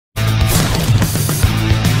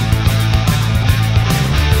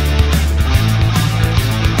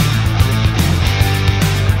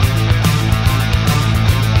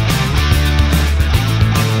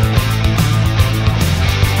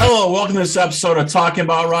Hello, welcome to this episode of Talking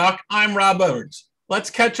About Rock. I'm Rob Edwards.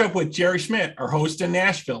 Let's catch up with Jerry Schmidt, our host in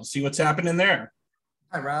Nashville, see what's happening there.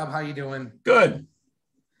 Hi, Rob. How you doing? Good.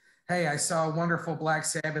 Hey, I saw a wonderful Black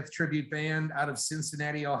Sabbath tribute band out of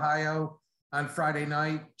Cincinnati, Ohio on Friday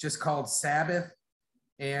night, just called Sabbath.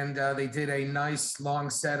 And they did a nice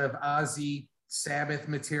long set of Ozzy Sabbath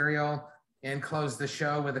material and closed the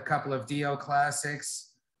show with a couple of Dio classics.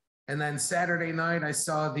 And then Saturday night, I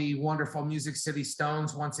saw the wonderful Music City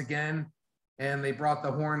Stones once again, and they brought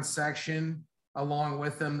the horn section along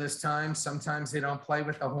with them this time. Sometimes they don't play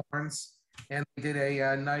with the horns. And they did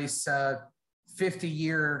a nice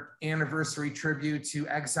 50-year anniversary tribute to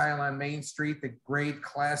Exile on Main Street, the great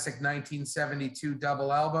classic 1972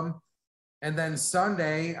 double album. And then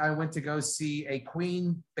Sunday, I went to go see a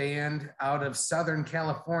Queen band out of Southern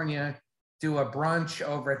California do a brunch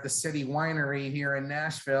over at the City Winery here in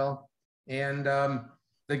Nashville. And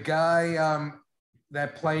the guy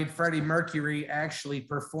that played Freddie Mercury actually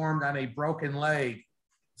performed on a broken leg.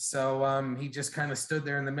 So he just kind of stood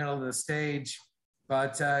there in the middle of the stage,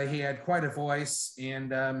 but he had quite a voice and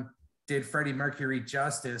did Freddie Mercury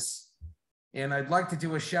justice. And I'd like to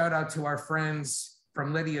do a shout out to our friends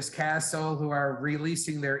from Lydia's Castle who are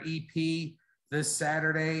releasing their EP this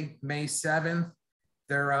Saturday, May 7th.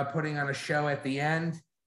 They're putting on a show at the end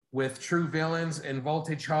with True Villains and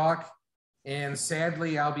Voltage Hawk. And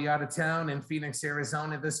sadly, I'll be out of town in Phoenix,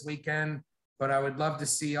 Arizona this weekend, but I would love to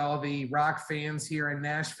see all the rock fans here in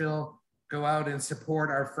Nashville go out and support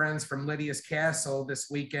our friends from Lydia's Castle this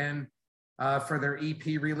weekend for their EP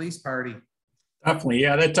release party. Definitely.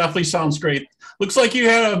 Yeah, that definitely sounds great. Looks like you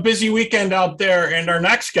had a busy weekend out there, and our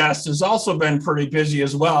next guest has also been pretty busy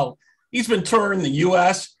as well. He's been touring the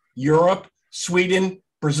U.S., Europe, Sweden,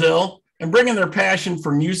 Brazil, and bringing their passion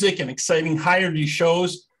for music and exciting high-energy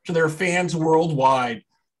shows to their fans worldwide.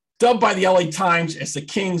 Dubbed by the LA Times as the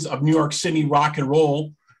kings of New York City rock and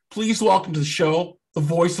roll, please welcome to the show the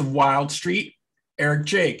voice of Wildstreet,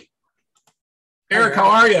 Jayk. Eric, how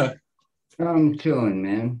are you? I'm chilling,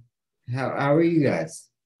 man. How are you guys?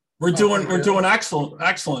 We're doing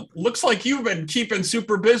excellent. Looks like you've been keeping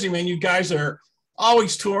super busy, man. You guys are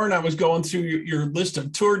always touring. I was going through your list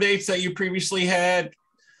of tour dates that you previously had,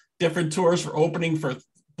 different tours for opening for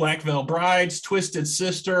Black Veil Brides, Twisted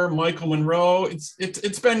Sister, Michael Monroe.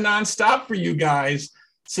 It's been nonstop for you guys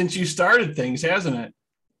since you started things, hasn't it?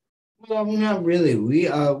 Well, not really.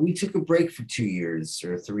 We took a break for 2 years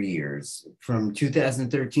or 3 years from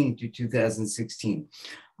 2013 to 2016.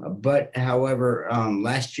 But however,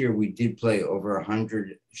 last year we did play over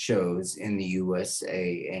 100 shows in the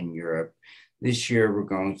USA and Europe. This year we're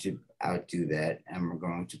going to outdo that, and we're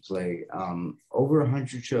going to play over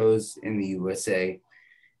 100 shows in the USA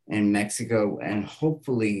and Mexico, and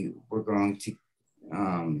hopefully we're going to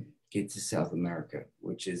get to South America,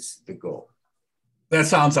 which is the goal. That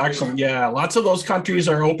sounds excellent. Yeah, lots of those countries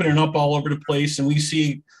are opening up all over the place, and we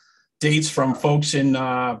see dates from folks in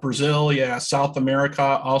Brazil, South America,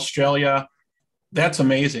 Australia. That's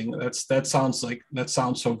amazing. That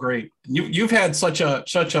sounds so great. You've had such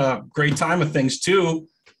a great time with things too,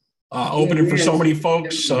 opening for so many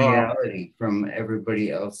folks. Reality from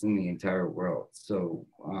everybody else in the entire world. So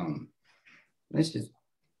I'm just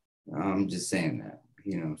saying that,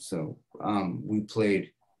 So we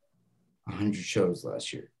played 100 shows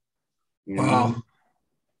last year. Wow.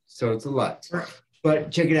 So it's a lot.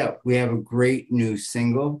 But check it out. We have a great new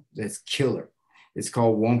single that's killer. It's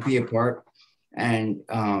called "Won't Be Apart." And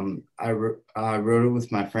I wrote it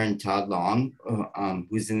with my friend Todd Long,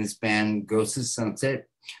 who's in this band Ghosts of Sunset,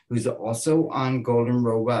 who's also on Golden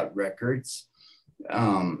Robot Records.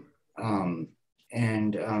 And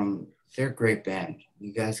they're a great band.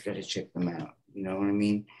 You guys got to check them out. You know what I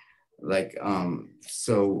mean?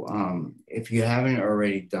 If you haven't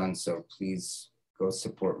already done so, please go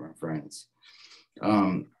support my friends.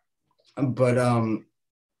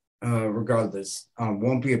 Regardless,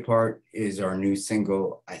 "Won't Be Apart" is our new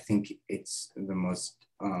single. I think it's the most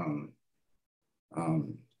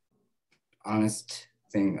honest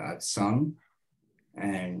thing I've sung,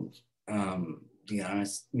 and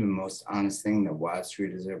the most honest thing that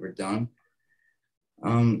Wildstreet has ever done.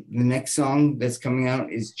 The next song that's coming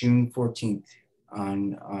out is June 14th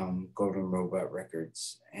on Golden Robot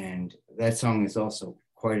Records, and that song is also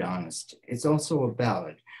quite honest. It's also a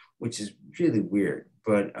ballad, which is really weird.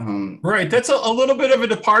 But right, that's a little bit of a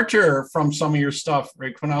departure from some of your stuff.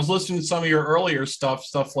 Right, when I was listening to some of your earlier stuff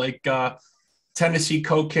like Tennessee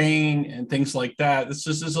Cocaine and things like that, this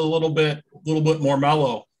is a little bit more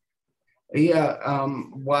mellow. Yeah.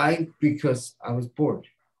 Why? Because I was bored.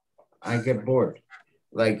 I get bored.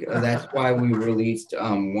 Like that's why we released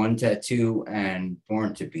One Tattoo and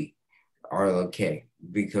Born to Be, RLK,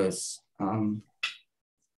 because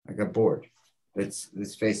I got bored.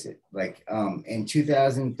 Let's face it. Like in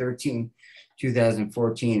 2013,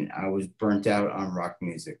 2014, I was burnt out on rock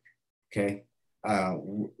music. Okay.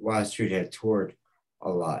 Wildstreet had toured a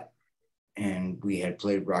lot, and we had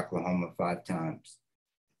played Rocklahoma 5 times.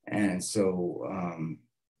 And so,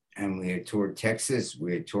 and we had toured Texas.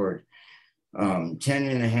 We had toured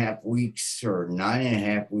 10.5 weeks or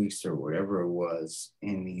 9.5 weeks or whatever it was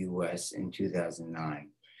in the US in 2009.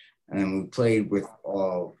 And then we played with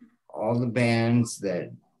all the bands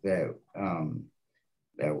that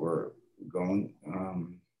were going,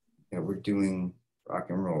 that were doing rock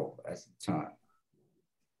and roll at the time.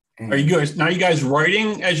 And are you guys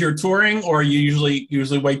writing as you're touring, or you usually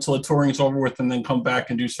wait till the touring's over with and then come back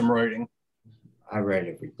and do some writing? I write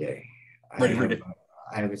every day.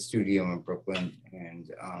 I have a studio in Brooklyn,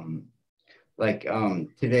 and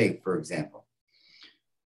today, for example,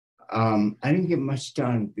 I didn't get much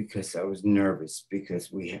done because I was nervous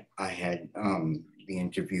because I had the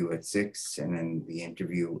interview at 6 and then the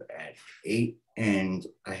interview at 8, and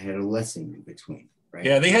I had a lesson in between. Right?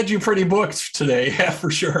 Yeah, they had you pretty booked today. Yeah, for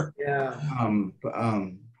sure. Yeah.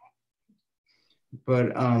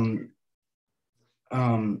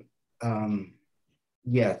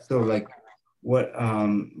 Yeah. So like what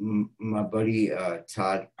my buddy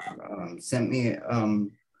Todd sent me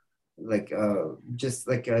just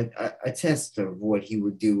like a test of what he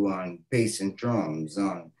would do on bass and drums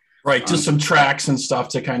on. Right, just some tracks and stuff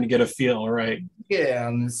to kind of get a feel, right? Yeah,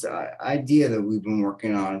 on this idea that we've been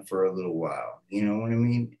working on for a little while, you know what I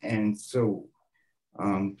mean? And so,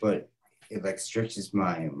 but it like stretches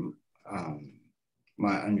my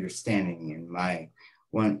my understanding and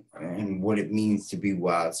what it means to be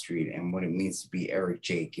Wildstreet and what it means to be Eric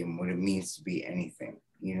Jayk and what it means to be anything,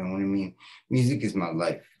 you know what I mean? Music is my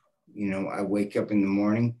life. You know, I wake up in the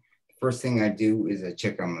morning, the first thing I do is I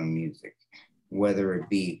check on my music, whether it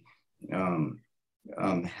be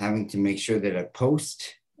having to make sure that I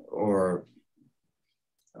post or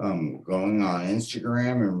going on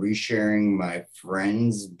Instagram and resharing my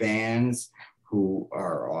friends' bands who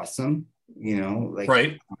are awesome, you know, like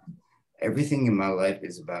right. Everything in my life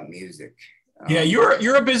is about music. Yeah,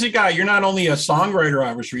 you're a busy guy. You're not only a songwriter,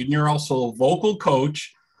 I was reading, you're also a vocal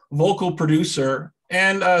coach, vocal producer,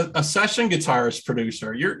 and a session guitarist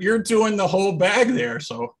producer. You're doing the whole bag there.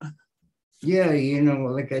 So yeah, you know,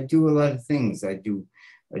 like I do a lot of things. I do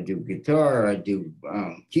guitar, I do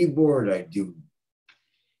keyboard, I do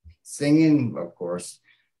singing, of course,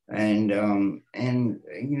 and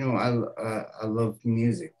you know, I love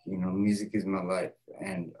music. You know, music is my life,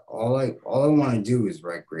 and all I want to do is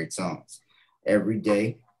write great songs every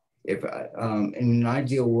day. If I, in an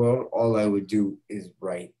ideal world, all I would do is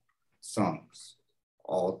write songs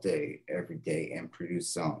all day, every day, and produce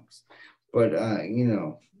songs. But you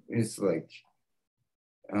know, it's like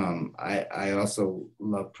I also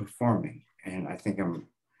love performing, and I think I'm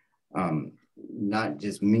not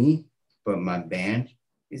just me, but my band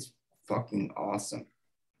is fucking awesome.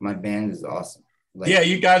 My band is awesome. Like, yeah,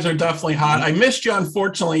 you guys are definitely hot. I missed you,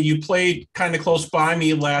 unfortunately. You played kind of close by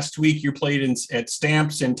me last week. You played at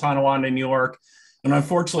Stamps in Tonawanda, New York, and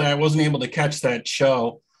unfortunately, I wasn't able to catch that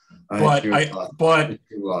show. But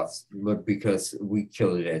look, because we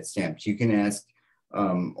killed it at Stamps. You can ask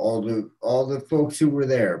all the folks who were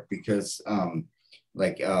there, because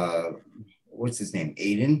what's his name,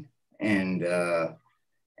 Aiden and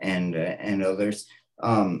others.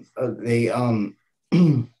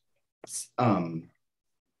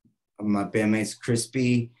 My bandmates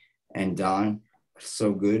Crispy and Don are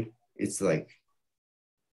so good. It's like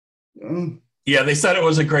yeah, they said it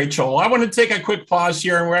was a great show. I want to take a quick pause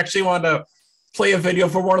here, and we actually want to play a video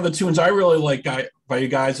for one of the tunes I really like by you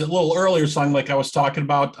guys. A little earlier song, like I was talking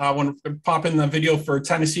about. I want to pop in the video for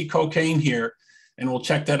Tennessee Cocaine here, and we'll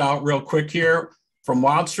check that out real quick here from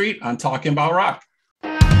Wildstreet on Talking About Rock.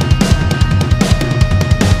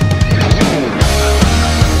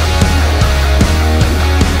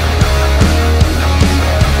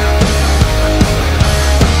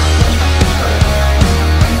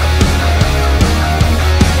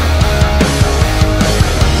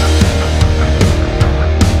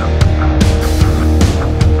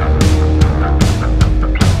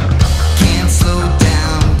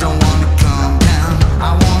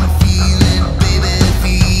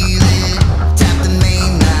 Tap the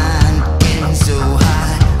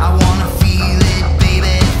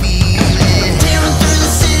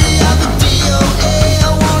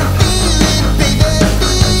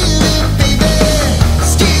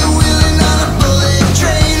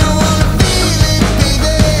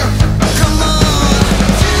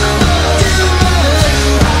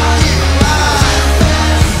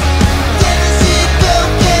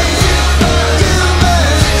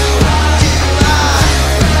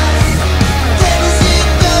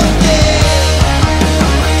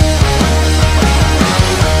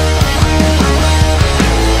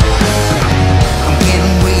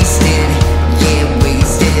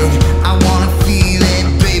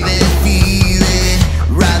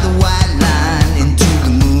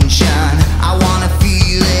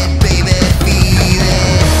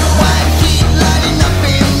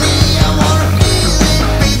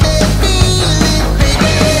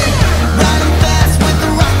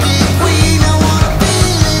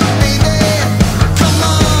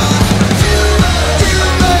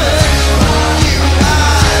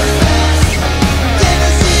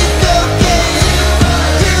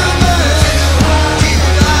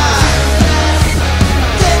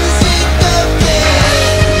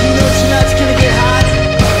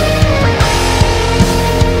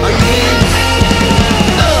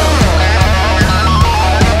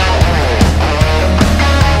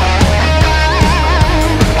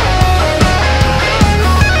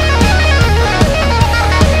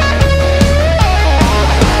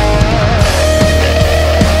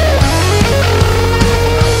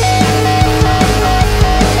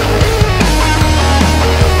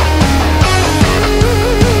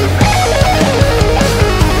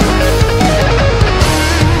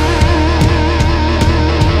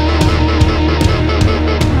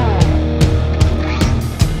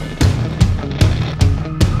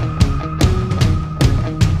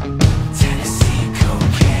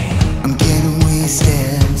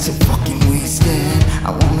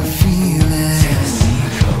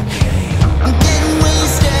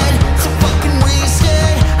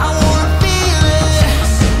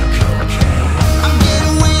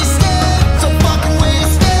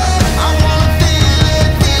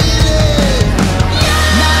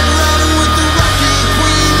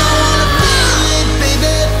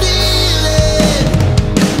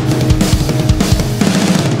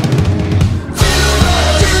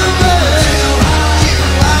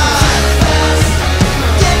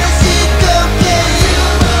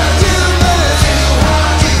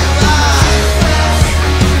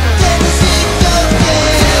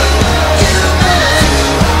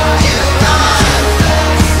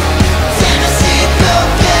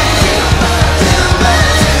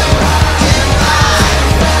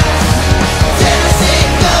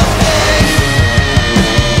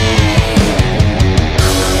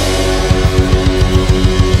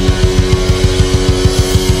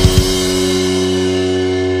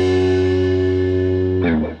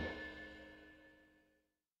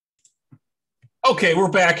Okay, we're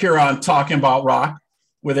back here on Talking About Rock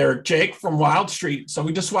with Eric Jayk from Wildstreet. So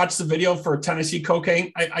we just watched the video for Tennessee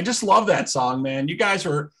Cocaine. I just love that song, man. You guys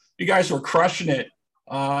were crushing it.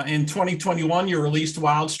 In 2021, you released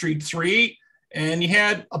Wildstreet 3, and you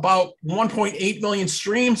had about 1.8 million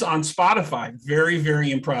streams on Spotify. Very,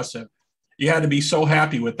 very impressive. You had to be so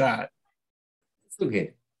happy with that. It's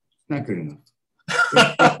okay. Not good enough.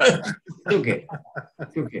 It's okay.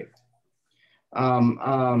 It's okay.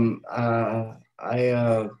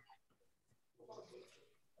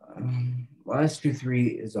 Wildstreet 3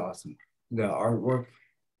 is awesome. The artwork,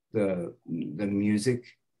 the music,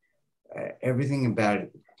 everything about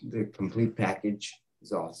it, the complete package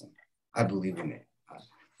is awesome. I believe in it.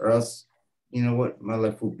 Or else, you know what? My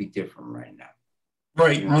life will be different right now.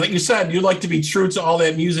 Right. Well, like you said, you like to be true to all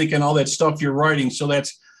that music and all that stuff you're writing. So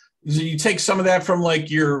you take some of that from like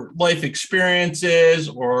your life experiences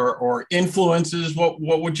or influences. What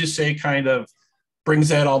would you say kind of brings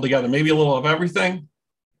that all together? Maybe a little of everything?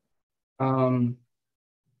 Yeah,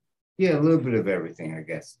 a little bit of everything, I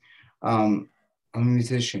guess. I'm a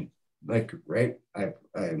musician, like, right?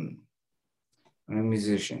 I'm a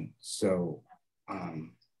musician, so I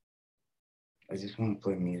just want to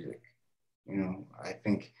play music. You know, I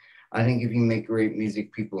think if you make great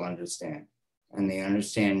music, people understand. And they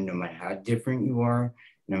understand no matter how different you are,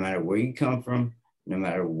 no matter where you come from, no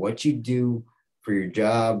matter what you do for your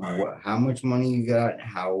job, how much money you got,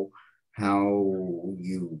 how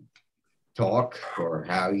you talk, or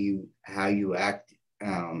how you act,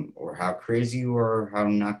 or how crazy you are, or how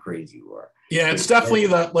not crazy you are. Yeah, it's definitely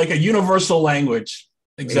like a universal language.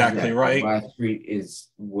 Exactly. Right. Wildstreet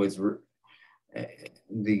was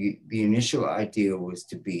the initial idea was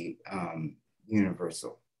to be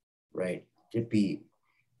universal, right? To be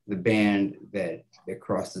the band that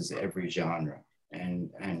crosses every genre,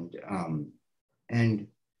 and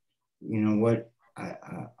you know what, I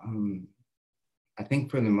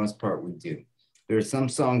think for the most part we do. There are some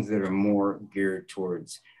songs that are more geared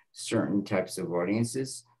towards certain types of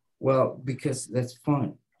audiences. Well, because that's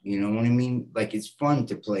fun, you know what I mean? Like, it's fun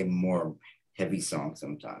to play more heavy songs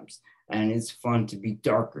sometimes, and it's fun to be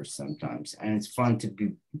darker sometimes, and it's fun to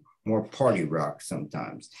be more party rock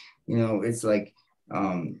sometimes. You know, it's like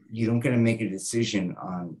you don't get to make a decision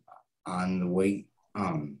on the way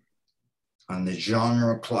on the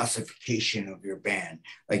genre classification of your band.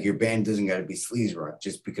 Like, your band doesn't got to be sleaze rock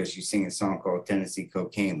just because you sing a song called Tennessee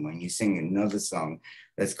Cocaine when you sing another song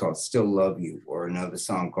that's called Still Love You, or another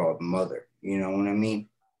song called Mother. You know what I mean?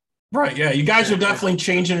 Right. Yeah. You guys are definitely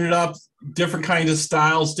changing it up, different kinds of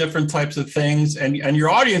styles, different types of things. And your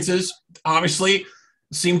audiences obviously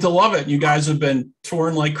seem to love it. You guys have been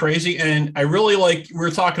touring like crazy. And I really like, we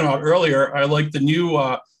were talking about earlier, I like the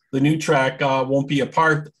new track, Won't Be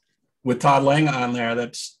Apart, with Todd Lang on there.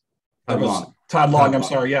 Todd Long. I'm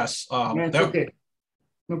sorry. Yes. That's okay.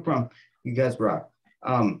 No problem. You guys rock.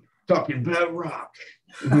 Talking about rock.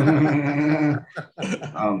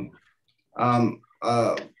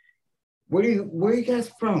 Where are you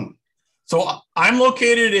guys from? So I'm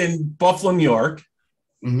located in Buffalo, New York.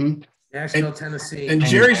 Mm-hmm. Nashville, Tennessee. And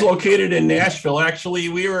Jerry's located in Nashville. Actually,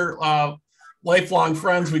 we were lifelong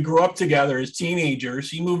friends. We grew up together as teenagers.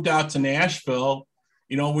 He moved out to Nashville.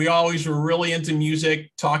 You know, we always were really into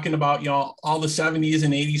music, talking about, you know, all the 70s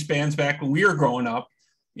and 80s bands back when we were growing up,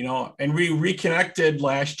 you know, and we reconnected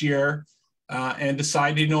last year and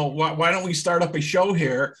decided, you know, why don't we start up a show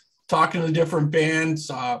here, talking to the different bands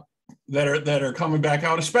that are coming back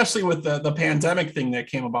out, especially with the pandemic thing that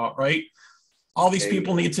came about, right? All these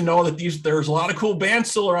people need to know that there's a lot of cool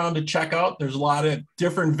bands still around to check out. There's a lot of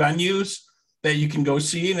different venues that you can go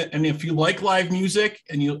see. And if you like live music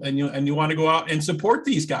and you want to go out and support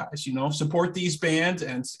these guys, you know, support these bands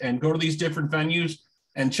and go to these different venues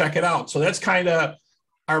and check it out. So that's kind of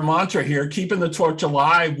our mantra here, keeping the torch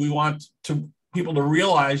alive. We want people to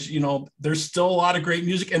realize, you know, there's still a lot of great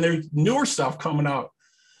music and there's newer stuff coming out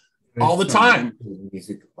all the time.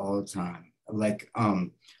 Music all the time. Like,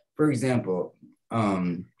 for example,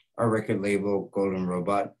 our record label, Golden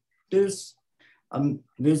Robot, there's a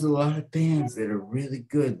lot of bands that are really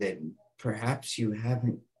good that perhaps you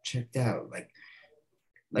haven't checked out. Like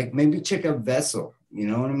maybe check out Vessel. You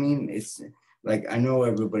know what I mean? It's like, I know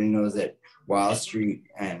everybody knows that Wildstreet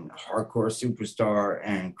and Hardcore Superstar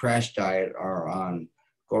and Crash Diet are on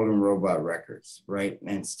Golden Robot Records, right?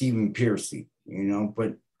 And Stephen Piercy, you know,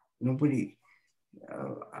 but nobody.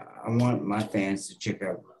 I want my fans to check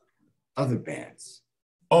out other bands.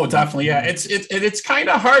 Oh, definitely. Yeah. It's kind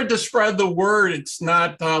of hard to spread the word. It's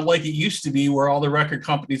not like it used to be where all the record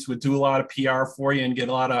companies would do a lot of PR for you and get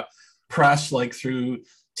a lot of press, like through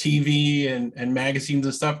TV and magazines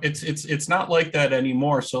and stuff. It's not like that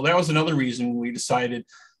anymore. So that was another reason we decided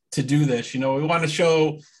to do this. We want to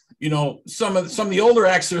show, some of the older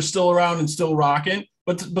acts that are still around and still rocking,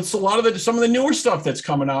 but a lot of some of the newer stuff that's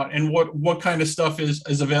coming out and what kind of stuff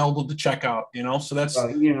is available to check out. So that's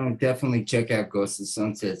definitely check out Ghost of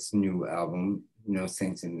Sunset's new album,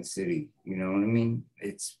 Saints in the City. You know what I mean?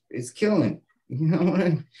 It's killing. You know what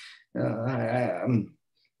I mean?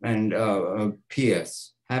 And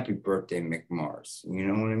P.S. Happy birthday, Mick Mars. You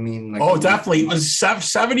know what I mean? Like, definitely. It was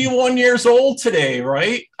 71 years old today,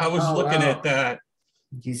 right? I was looking at that.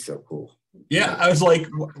 He's so cool. Yeah, I was like,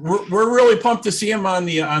 we're really pumped to see him on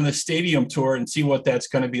the stadium tour and see what that's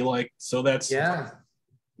going to be like. So that's yeah.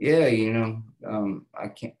 I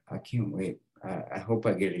can't wait. I hope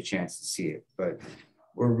I get a chance to see it, but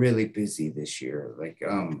we're really busy this year. Like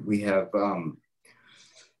we have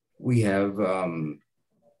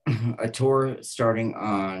a tour starting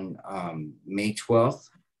on May 12th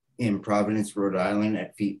in Providence, Rhode Island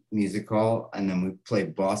at Feet Music Hall. And then we play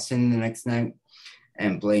Boston the next night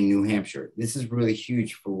and play New Hampshire. This is really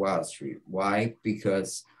huge for Wildstreet. Why?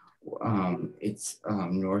 Because it's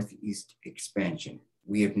Northeast expansion.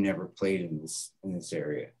 We have never played in this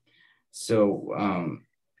area. So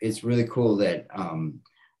it's really cool that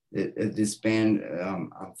this band,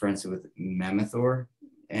 I'm friends with Mammothor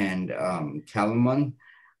and Calamun,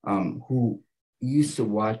 who used to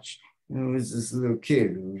watch, was this little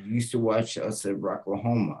kid who used to watch us at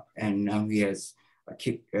Rocklahoma, and now he has a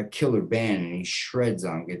killer band and he shreds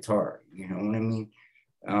on guitar, you know what I mean?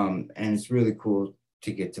 And it's really cool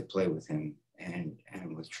to get to play with him and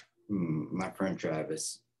with my friend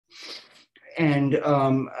Travis. And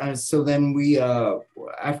so then we,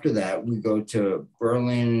 after that, we go to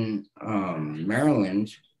Berlin,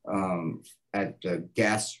 Maryland, at the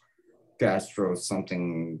Gastro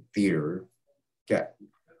something theater,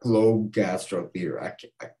 Globe Gastro Theater.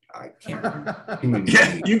 I can't remember.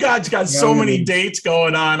 Yeah, you guys got so many dates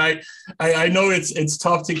going on. I know it's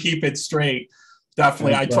tough to keep it straight.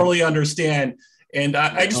 Definitely, I totally understand. And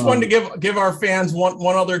I just wanted to give our fans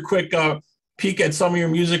one other quick peek at some of your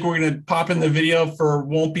music. We're going to pop in the video for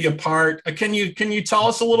 "Won't Be Apart." Can you tell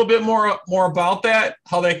us a little bit more about that?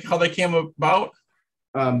 How they came about?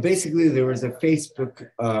 Basically, there was a Facebook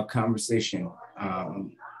conversation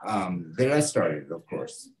that I started, of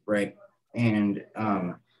course, right? And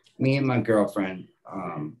me and my girlfriend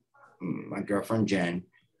Jen,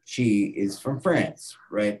 she is from France,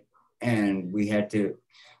 right? And we had to,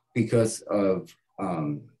 because of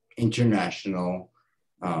international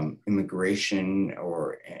immigration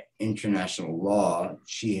or international law,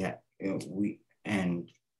 we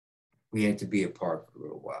had to be apart for a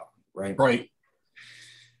little while, right? Right.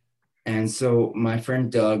 And so my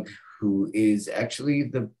friend Doug, who is actually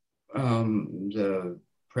the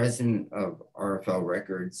president of RFL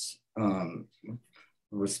Records,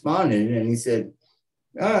 responded, and he said,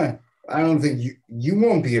 I don't think you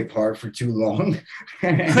won't be apart for too long.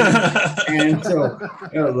 And so,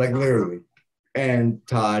 like literally. And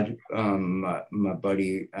Todd, my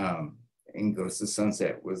buddy in Ghost of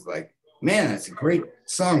Sunset, was like, man, that's a great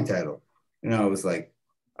song title. And I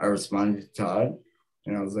responded to Todd,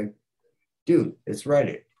 and I was like, dude, let's write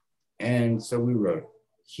it. And so we wrote it.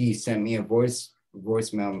 He sent me a voice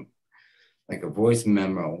memo,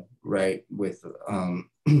 right, with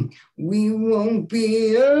we won't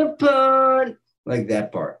be apart, like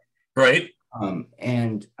that part. Right. For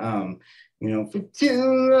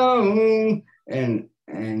too long. And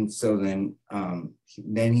so then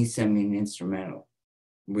he sent me an instrumental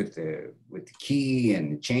with the key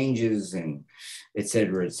and the changes and et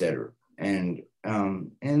cetera, et cetera. And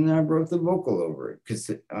I wrote the vocal over it because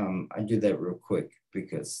I did that real quick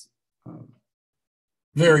because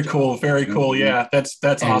very cool. Yeah,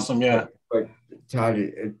 that's awesome. Yeah. But Todd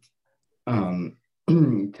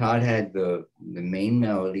had the main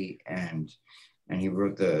melody and he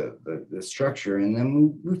wrote the structure, and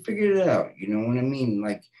then we figured it out. You know what I mean?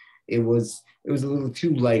 Like it was a little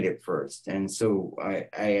too light at first, and so I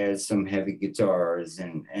added some heavy guitars,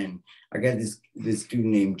 and I got this dude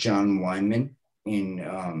named John Wyman in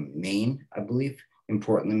Maine, I believe, in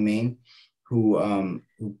Portland, Maine, who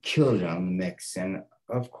killed it on the mix, and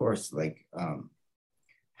of course, like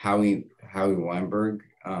Howie Weinberg,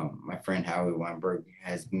 my friend Howie Weinberg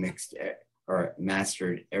has mixed or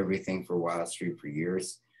mastered everything for Wildstreet for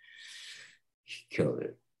years. He killed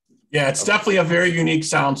it. Yeah, it's definitely a very unique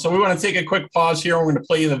sound. So we want to take a quick pause here. We're going to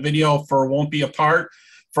play you the video for "Won't Be Apart"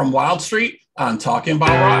 from Wildstreet on Talking About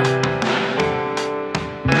Rock.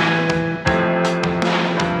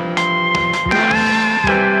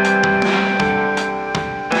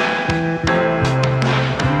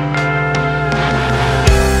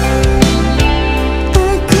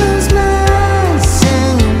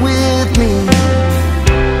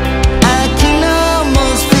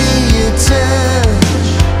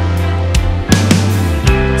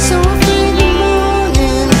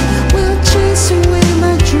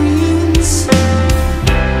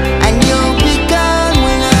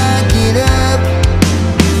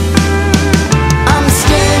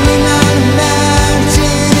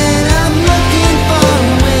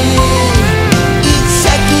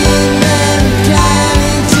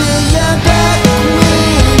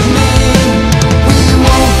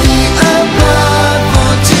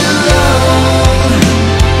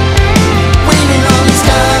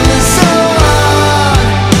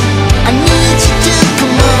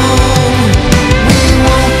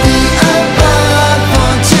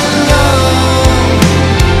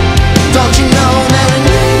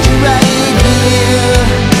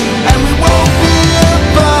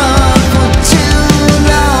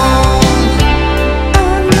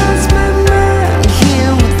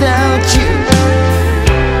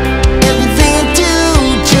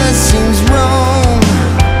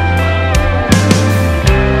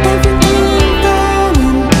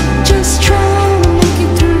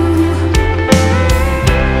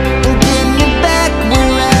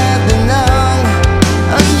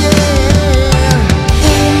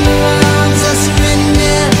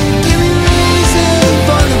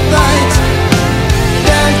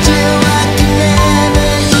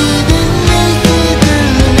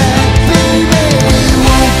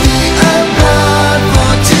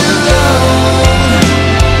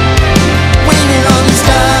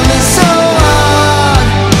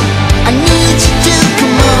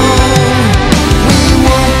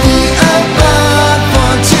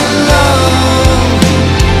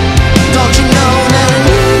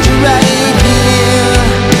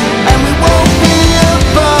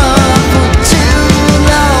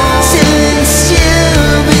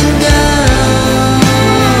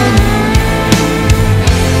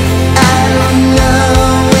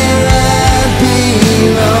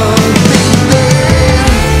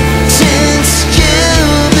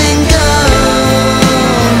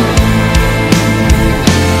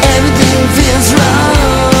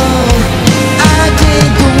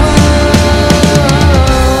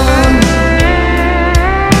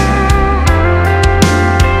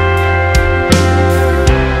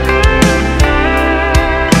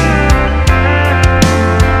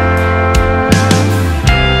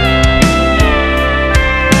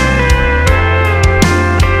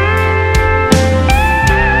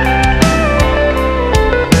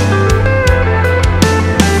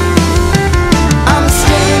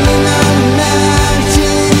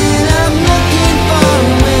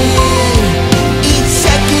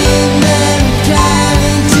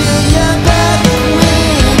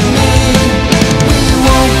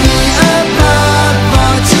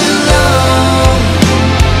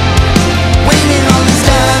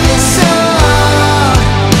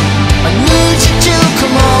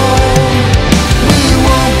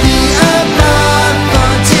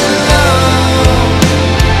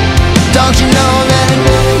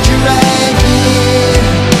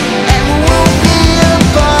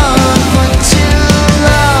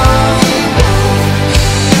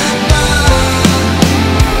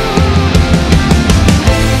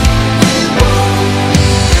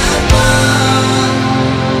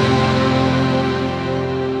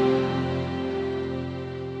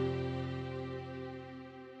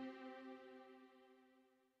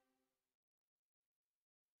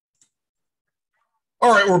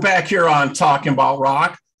 All right, we're back here on Talking About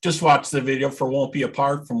Rock. Just watched the video for Won't Be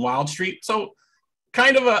Apart from Wildstreet. So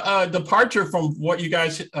kind of a departure from what you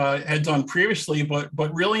guys had done previously, but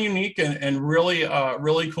really unique and really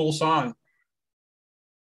really cool song.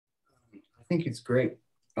 I think it's great.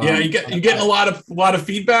 Yeah, you're getting a lot of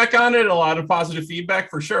feedback on it, a lot of positive feedback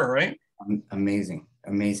for sure, right? Amazing.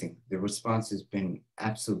 The response has been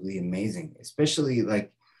absolutely amazing, especially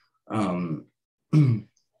like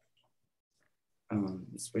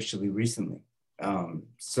especially recently.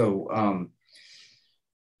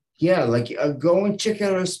 Yeah, like go and check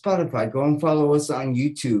out our Spotify. Go and follow us on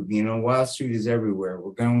YouTube. You know, Wildstreet is everywhere.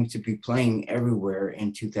 We're going to be playing everywhere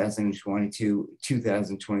in 2022,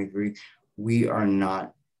 2023. We are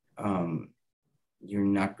not. You're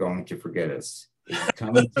not going to forget us. If you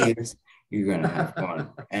come and see us, you're going to have fun.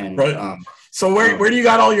 And right. So where do you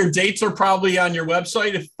got all your dates? Are probably on your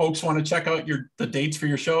website if folks want to check out the dates for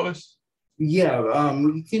your shows. Yeah,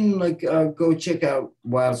 you can go check out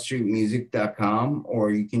wildstreetmusic.com, or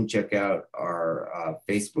you can check out our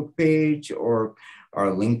Facebook page or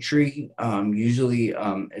our link tree. Usually,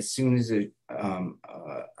 as soon as a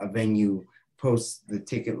venue posts the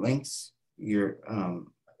ticket links,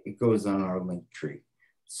 it goes on our link tree.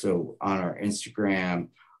 So on our Instagram,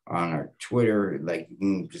 on our Twitter, like you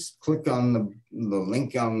can just click on the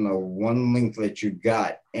link on the one link that you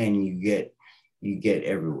got, and you get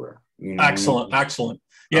everywhere. You know excellent.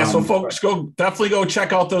 Yeah, so folks, definitely go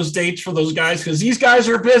check out those dates for those guys, because these guys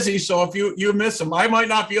are busy. So if you miss them, I might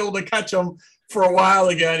not be able to catch them for a while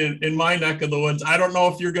again in my neck of the woods. I don't know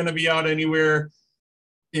if you're going to be out anywhere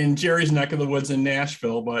in Jerry's neck of the woods in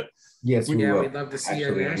Nashville, but yes, we'd love to see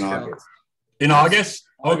you in Nashville. In August?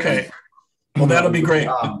 Okay. Well, that'll be great.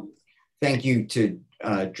 Thank you to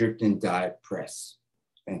Dripped and Diet Press.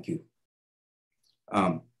 Thank you.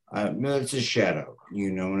 It's a shadow. You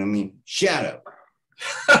know what I mean? Shadow.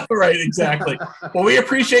 Right, exactly. Well, we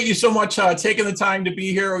appreciate you so much taking the time to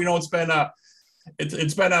be here. You know, it's been a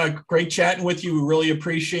great chatting with you. We really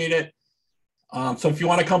appreciate it. So if you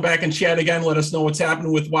want to come back and chat again, let us know what's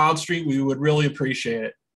happening with Wildstreet. We would really appreciate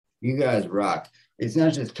it. You guys rock. It's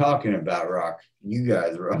not just talking about rock. You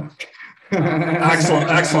guys rock.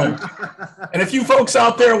 Excellent. And if you folks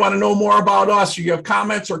out there want to know more about us, or you have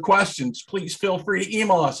comments or questions, please feel free to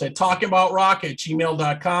email us at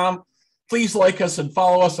talkingaboutrock@gmail.com. Please like us and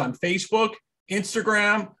follow us on Facebook,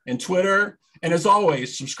 Instagram, and Twitter. And as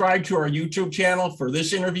always, subscribe to our YouTube channel for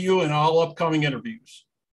this interview and all upcoming interviews.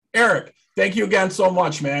 Eric, thank you again so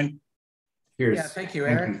much, man. Cheers. Yeah, thank you,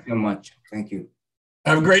 Eric. Thank you so much. Thank you.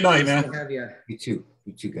 Have a great night, man. Have you. You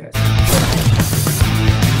too, guys.